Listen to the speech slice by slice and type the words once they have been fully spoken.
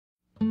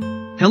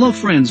Hello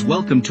friends,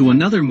 welcome to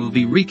another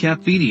movie recap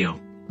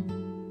video.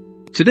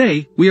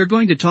 Today, we are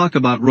going to talk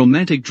about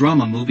romantic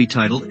drama movie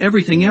titled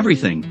Everything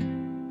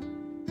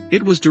Everything.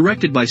 It was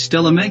directed by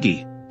Stella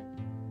Meggy.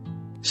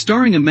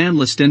 Starring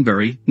Amanda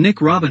Stenberry, Nick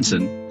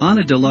Robinson,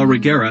 Ana de la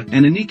Reguera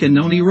and Anika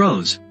Noni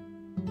Rose.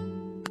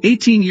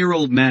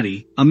 18-year-old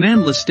Maddie,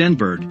 Amanda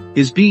Stenberg,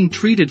 is being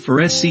treated for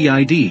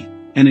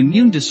SCID, an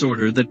immune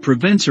disorder that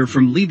prevents her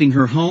from leaving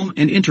her home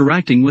and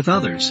interacting with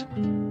others.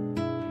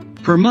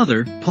 Her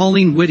mother,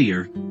 Pauline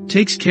Whittier,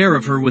 takes care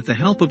of her with the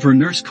help of her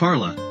nurse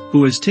Carla,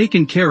 who has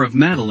taken care of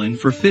Madeline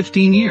for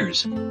 15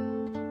 years.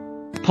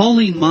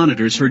 Pauline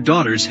monitors her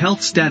daughter's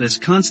health status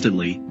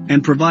constantly,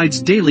 and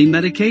provides daily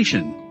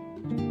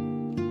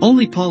medication.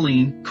 Only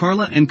Pauline,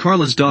 Carla and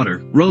Carla's daughter,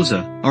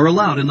 Rosa, are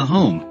allowed in the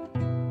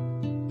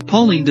home.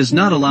 Pauline does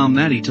not allow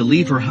Maddie to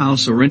leave her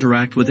house or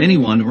interact with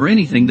anyone or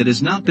anything that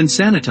has not been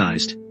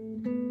sanitized.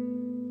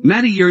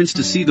 Maddie yearns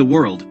to see the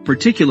world,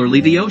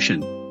 particularly the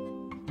ocean.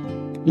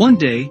 One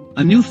day,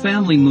 a new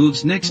family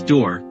moves next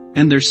door,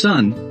 and their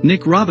son,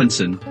 Nick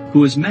Robinson,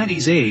 who is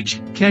Maddie's age,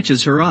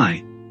 catches her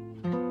eye.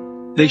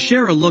 They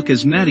share a look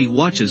as Maddie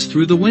watches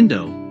through the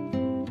window.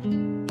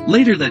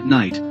 Later that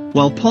night,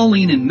 while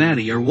Pauline and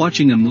Maddie are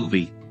watching a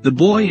movie, the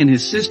boy and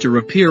his sister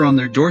appear on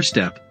their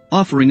doorstep,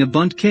 offering a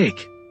bundt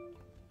cake.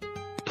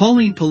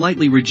 Pauline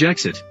politely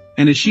rejects it,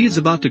 and as she is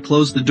about to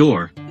close the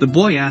door, the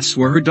boy asks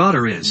where her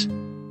daughter is.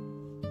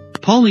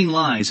 Pauline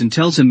lies and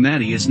tells him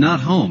Maddie is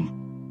not home.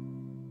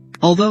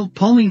 Although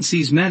Pauline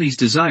sees Maddie's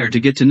desire to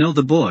get to know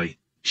the boy,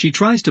 she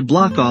tries to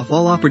block off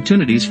all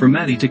opportunities for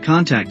Maddie to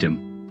contact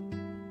him.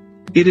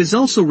 It is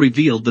also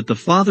revealed that the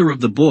father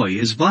of the boy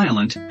is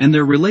violent and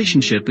their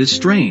relationship is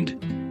strained.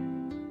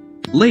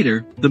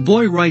 Later, the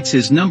boy writes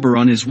his number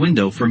on his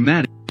window for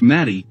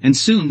Maddie, and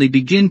soon they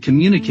begin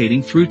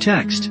communicating through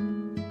text.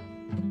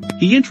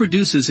 He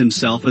introduces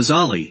himself as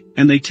Ollie,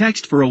 and they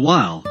text for a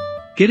while,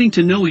 getting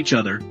to know each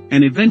other,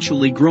 and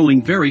eventually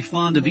growing very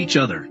fond of each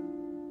other.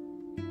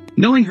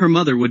 Knowing her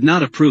mother would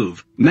not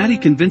approve, Maddie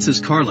convinces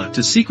Carla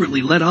to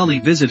secretly let Ollie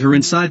visit her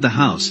inside the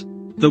house,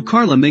 though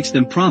Carla makes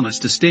them promise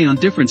to stay on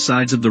different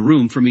sides of the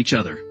room from each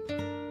other.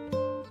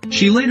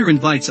 She later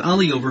invites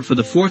Ollie over for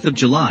the 4th of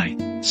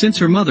July, since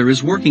her mother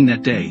is working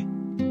that day.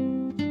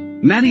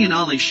 Maddie and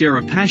Ollie share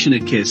a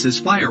passionate kiss as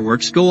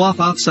fireworks go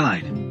off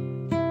outside.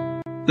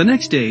 The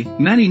next day,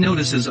 Maddie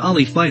notices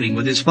Ollie fighting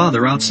with his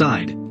father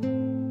outside.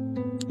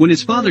 When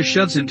his father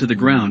shoves him to the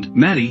ground,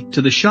 Maddie,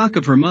 to the shock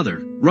of her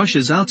mother,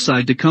 rushes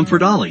outside to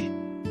comfort Ollie.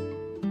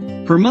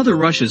 Her mother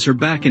rushes her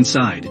back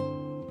inside.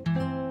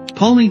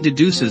 Pauline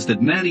deduces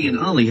that Maddie and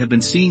Ollie have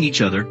been seeing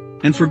each other,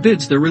 and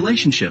forbids their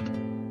relationship.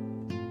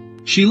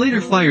 She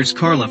later fires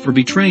Carla for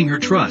betraying her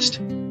trust.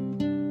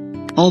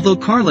 Although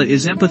Carla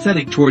is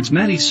empathetic towards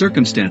Maddie's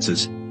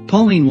circumstances,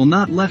 Pauline will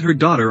not let her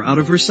daughter out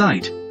of her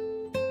sight.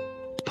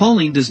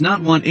 Pauline does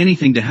not want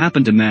anything to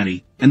happen to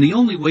Maddie, and the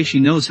only way she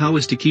knows how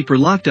is to keep her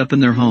locked up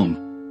in their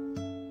home.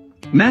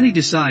 Maddie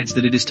decides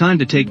that it is time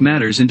to take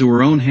matters into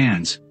her own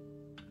hands.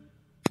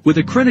 With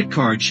a credit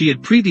card she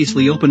had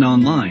previously opened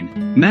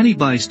online, Maddie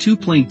buys 2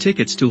 plane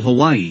tickets to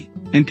Hawaii,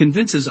 and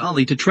convinces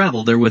Ollie to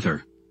travel there with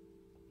her.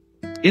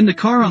 In the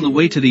car on the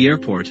way to the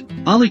airport,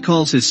 Ollie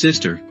calls his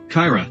sister,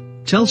 Kyra,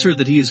 tells her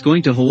that he is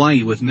going to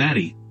Hawaii with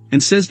Maddie,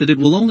 and says that it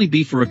will only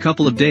be for a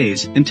couple of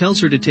days and tells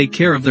her to take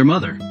care of their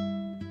mother.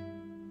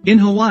 In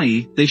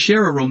Hawaii, they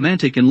share a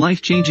romantic and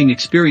life-changing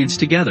experience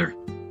together.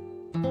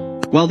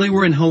 While they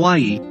were in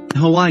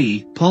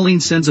Hawaii, Pauline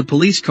sends a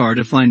police car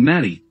to find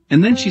Maddie,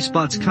 and then she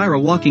spots Kyra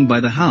walking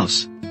by the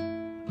house.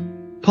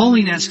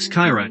 Pauline asks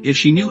Kyra if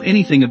she knew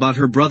anything about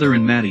her brother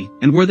and Maddie,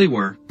 and where they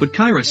were, but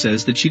Kyra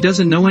says that she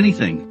doesn't know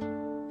anything.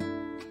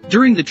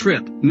 During the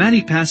trip,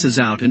 Maddie passes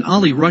out and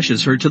Ollie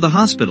rushes her to the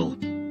hospital.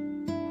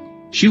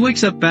 She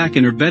wakes up back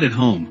in her bed at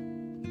home.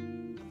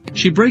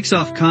 She breaks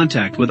off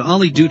contact with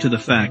Ollie due to the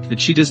fact that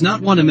she does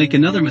not want to make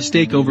another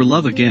mistake over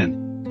love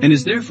again, and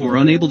is therefore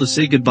unable to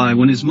say goodbye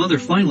when his mother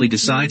finally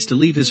decides to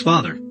leave his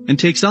father, and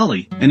takes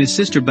Ollie and his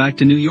sister back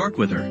to New York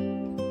with her.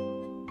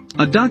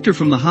 A doctor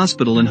from the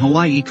hospital in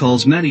Hawaii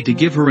calls Maddie to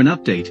give her an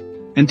update,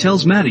 and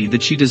tells Maddie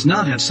that she does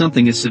not have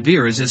something as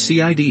severe as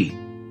SCID.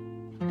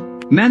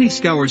 Maddie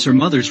scours her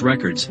mother's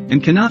records,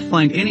 and cannot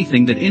find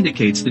anything that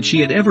indicates that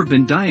she had ever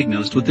been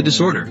diagnosed with the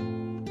disorder.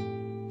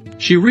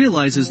 She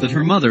realizes that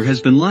her mother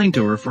has been lying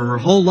to her for her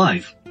whole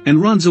life,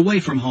 and runs away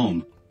from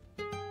home.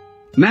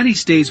 Maddie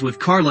stays with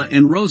Carla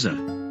and Rosa.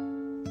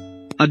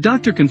 A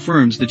doctor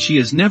confirms that she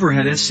has never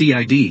had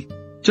SCID,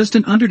 just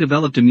an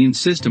underdeveloped immune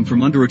system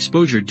from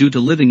underexposure due to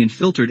living in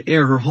filtered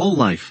air her whole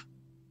life.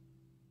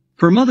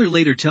 Her mother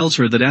later tells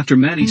her that after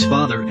Maddie's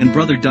father and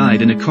brother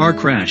died in a car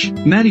crash,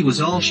 Maddie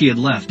was all she had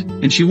left,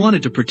 and she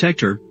wanted to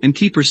protect her and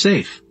keep her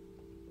safe.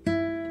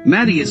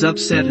 Maddie is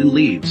upset and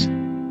leaves.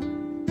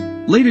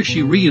 Later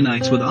she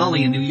reunites with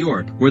Ollie in New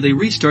York, where they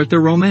restart their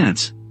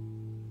romance.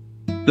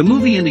 The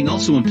movie ending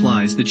also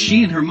implies that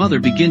she and her mother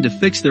begin to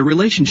fix their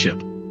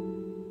relationship.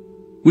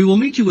 We will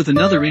meet you with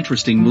another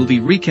interesting movie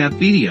recap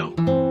video.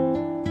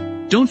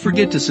 Don't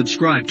forget to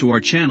subscribe to our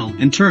channel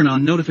and turn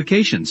on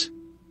notifications.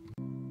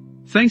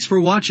 Thanks for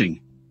watching.